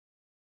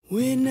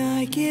When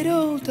I get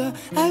older,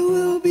 I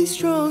will be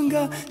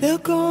stronger. They'll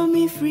call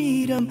me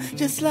freedom,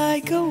 just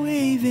like a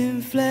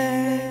waving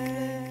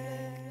flag.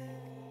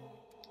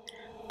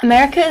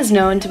 America is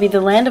known to be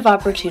the land of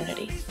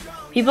opportunity.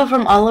 People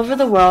from all over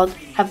the world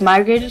have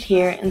migrated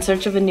here in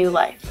search of a new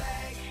life.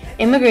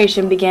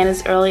 Immigration began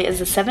as early as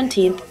the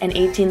 17th and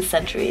 18th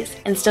centuries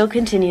and still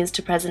continues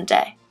to present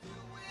day.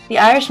 The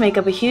Irish make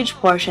up a huge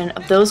portion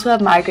of those who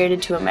have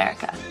migrated to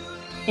America.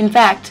 In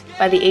fact,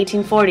 by the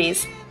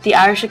 1840s, the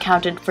Irish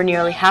accounted for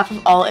nearly half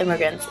of all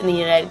immigrants in the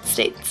United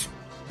States.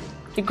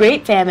 The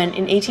Great Famine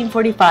in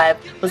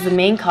 1845 was the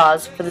main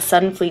cause for the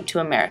sudden fleet to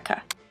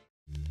America.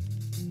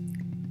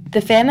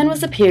 The famine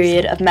was a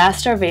period of mass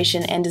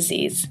starvation and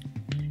disease.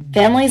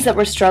 Families that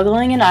were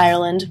struggling in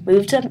Ireland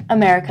moved to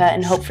America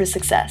in hope for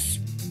success.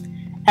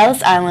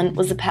 Ellis Island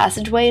was the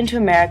passageway into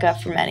America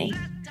for many.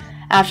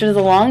 After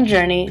the long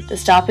journey, the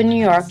stop in New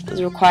York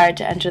was required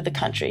to enter the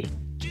country.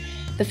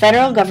 The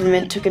federal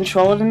government took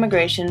control of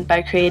immigration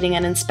by creating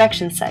an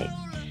inspection site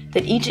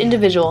that each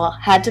individual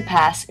had to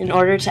pass in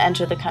order to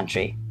enter the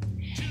country.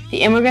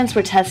 The immigrants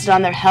were tested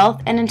on their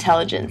health and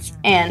intelligence,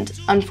 and,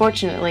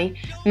 unfortunately,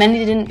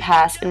 many didn't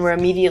pass and were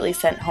immediately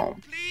sent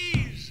home.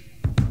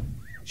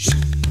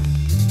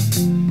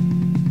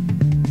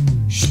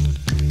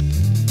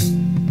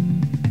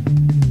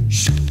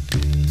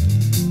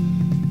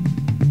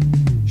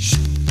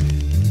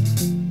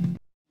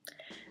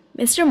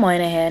 Mr.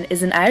 Moynihan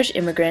is an Irish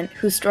immigrant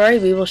whose story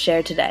we will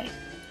share today.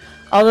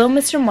 Although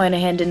Mr.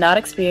 Moynihan did not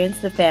experience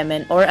the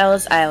famine or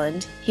Ellis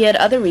Island, he had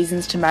other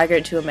reasons to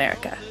migrate to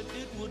America.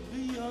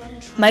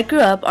 Mike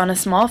grew up on a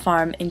small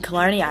farm in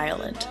Killarney,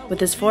 Ireland, with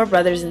his 4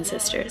 brothers and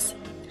sisters.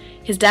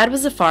 His dad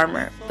was a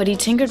farmer, but he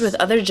tinkered with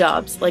other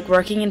jobs like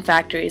working in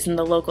factories in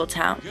the local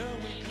town.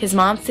 His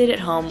mom stayed at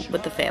home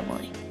with the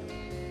family.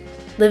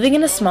 Living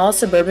in a small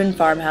suburban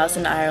farmhouse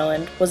in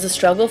Ireland was a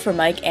struggle for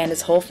Mike and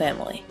his whole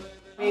family.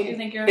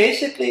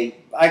 Basically,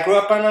 I grew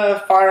up on a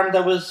farm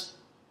that was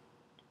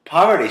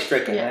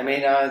poverty-stricken. Yeah. I mean,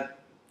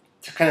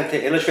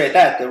 to illustrate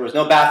that, there was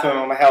no bathroom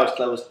in my house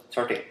till I was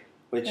 30,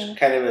 which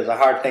kind of is a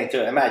hard thing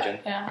to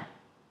imagine. Yeah.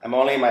 I'm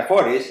only in my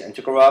 40s, and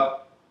to grow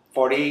up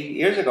 40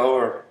 years ago,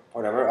 or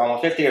whatever,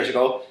 almost 50 years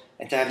ago,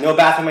 and to have no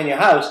bathroom in your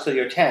house till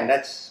you're 10,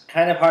 that's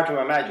kind of hard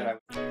to imagine.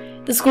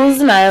 The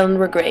schools in Ireland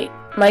were great.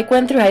 Mike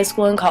went through high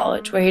school and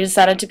college, where he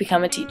decided to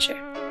become a teacher.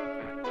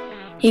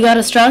 He got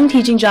a strong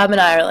teaching job in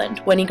Ireland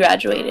when he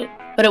graduated,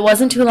 but it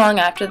wasn't too long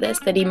after this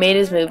that he made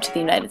his move to the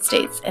United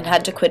States and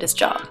had to quit his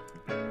job.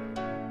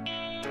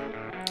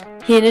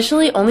 He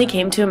initially only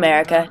came to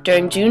America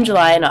during June,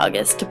 July, and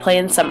August to play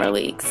in summer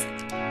leagues.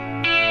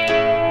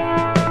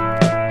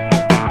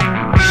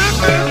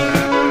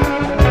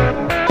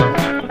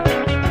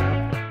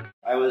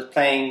 I was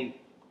playing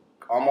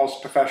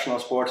almost professional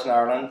sports in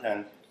Ireland,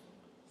 and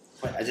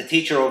as a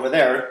teacher over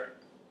there,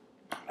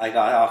 I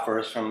got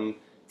offers from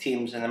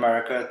teams in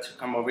America to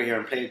come over here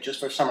and play just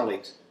for summer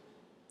leagues.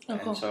 Oh,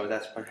 cool. And so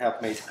that's what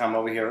helped me to come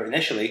over here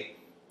initially,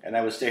 and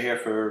I would stay here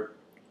for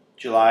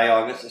July,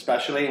 August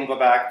especially, and go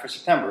back for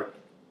September.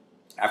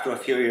 After a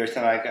few years,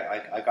 then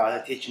I got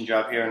a teaching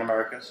job here in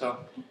America, so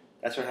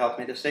that's what helped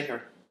me to stay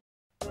here.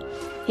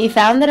 He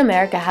found that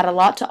America had a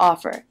lot to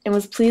offer and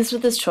was pleased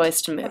with his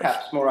choice to move.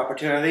 Perhaps more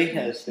opportunity,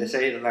 as they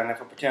say, the land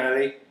of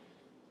opportunity,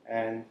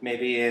 and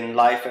maybe in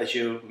life as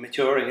you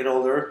mature and get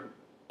older,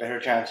 better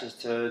chances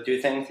to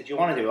do things that you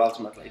want to do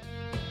ultimately.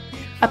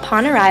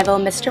 Upon arrival,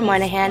 Mr.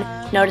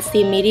 Moynihan noticed the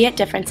immediate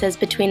differences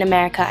between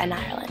America and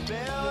Ireland.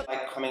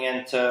 Like coming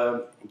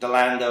into the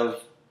land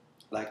of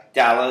like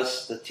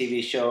Dallas, the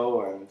TV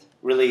show, and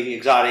really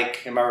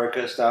exotic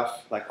America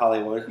stuff like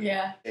Hollywood.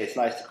 Yeah. It's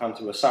nice to come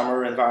to a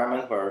summer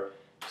environment where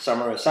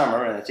summer is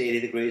summer and it's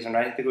 80 degrees or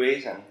 90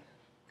 degrees and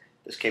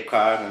there's Cape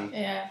Cod and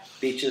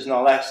beaches and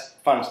all that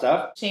fun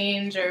stuff.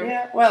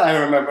 Yeah, well, I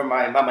remember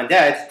my mom and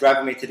dad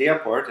driving me to the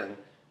airport and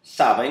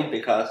sobbing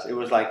because it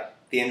was like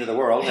the end of the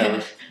world. I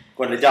was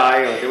going to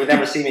die or they would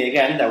never see me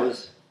again. That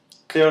was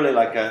clearly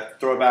like a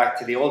throwback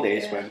to the old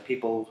days when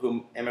people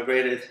who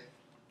immigrated,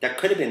 that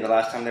could have been the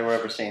last time they were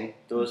ever seen.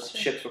 Those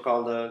ships were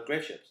called the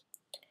grave ships.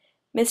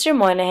 Mr.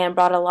 Moynihan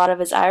brought a lot of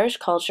his Irish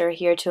culture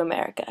here to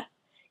America.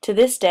 To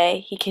this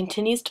day, he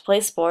continues to play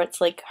sports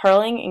like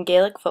hurling and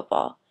Gaelic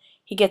football.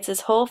 He gets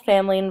his whole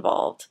family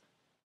involved.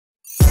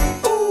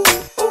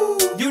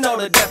 Ooh, you know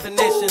the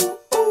definition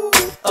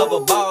of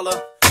a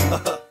baller.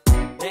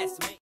 That's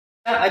me.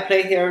 I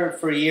played here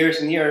for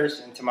years and years,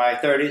 into my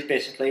 30s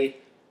basically.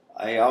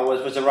 I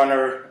always was a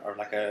runner, or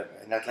like an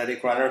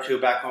athletic runner too,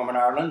 back home in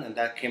Ireland, and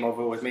that came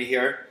over with me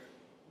here.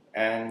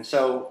 And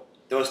so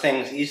those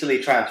things easily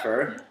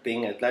transfer.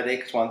 Being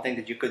athletic is one thing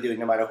that you could do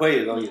no matter where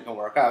you go, you can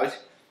work out.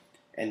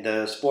 And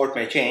the sport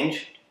may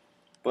change,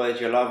 but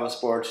your love of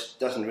sports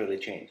doesn't really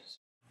change.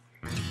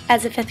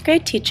 As a 5th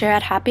grade teacher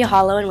at Happy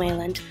Hollow in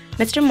Wayland,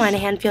 Mr.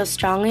 Moynihan feels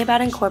strongly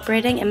about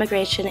incorporating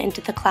immigration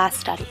into the class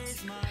studies.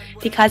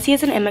 Because he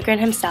is an immigrant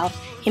himself,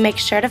 he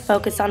makes sure to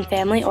focus on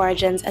family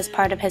origins as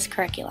part of his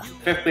curriculum.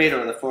 5th grade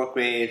or the 4th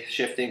grade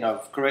shifting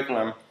of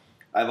curriculum,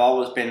 I've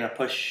always been a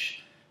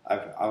push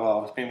I've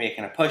always been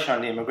making a push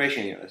on the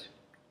immigration unit.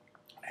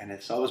 And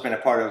it's always been a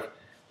part of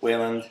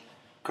Wayland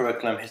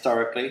curriculum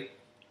historically.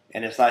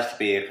 And it's nice to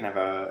be a kind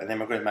of an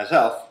immigrant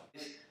myself.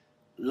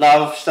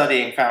 Love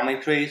studying family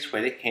trees,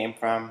 where they came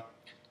from,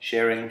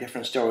 sharing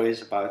different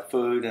stories about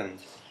food and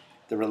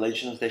the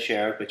religions they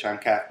shared, which I'm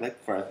Catholic,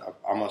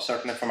 almost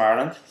certainly from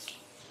Ireland.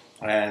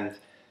 And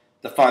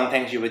the fun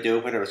things you would do,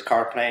 whether it was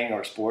card playing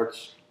or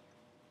sports.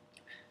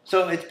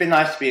 So it's been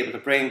nice to be able to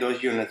bring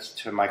those units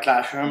to my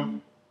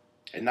classroom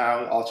and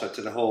now also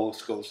to the whole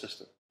school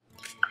system.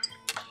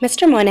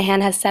 Mr.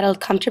 Moynihan has settled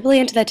comfortably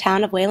into the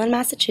town of Wayland,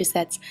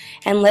 Massachusetts,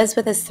 and lives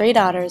with his 3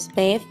 daughters,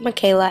 Maeve,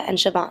 Michaela, and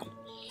Siobhan.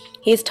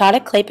 He is taught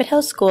at Claypit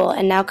Hill School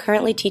and now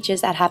currently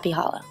teaches at Happy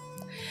Hollow.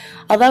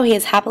 Although he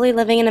is happily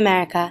living in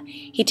America,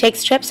 he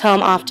takes trips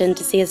home often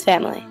to see his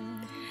family.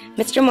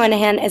 Mr.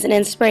 Moynihan is an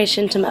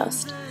inspiration to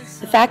most.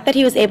 The fact that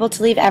he was able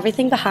to leave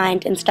everything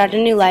behind and start a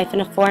new life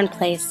in a foreign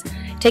place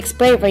takes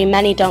bravery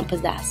many don't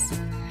possess.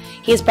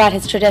 He has brought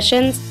his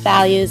traditions,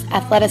 values,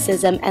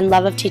 athleticism, and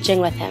love of teaching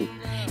with him,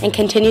 and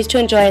continues to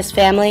enjoy his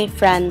family,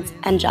 friends,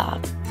 and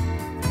job.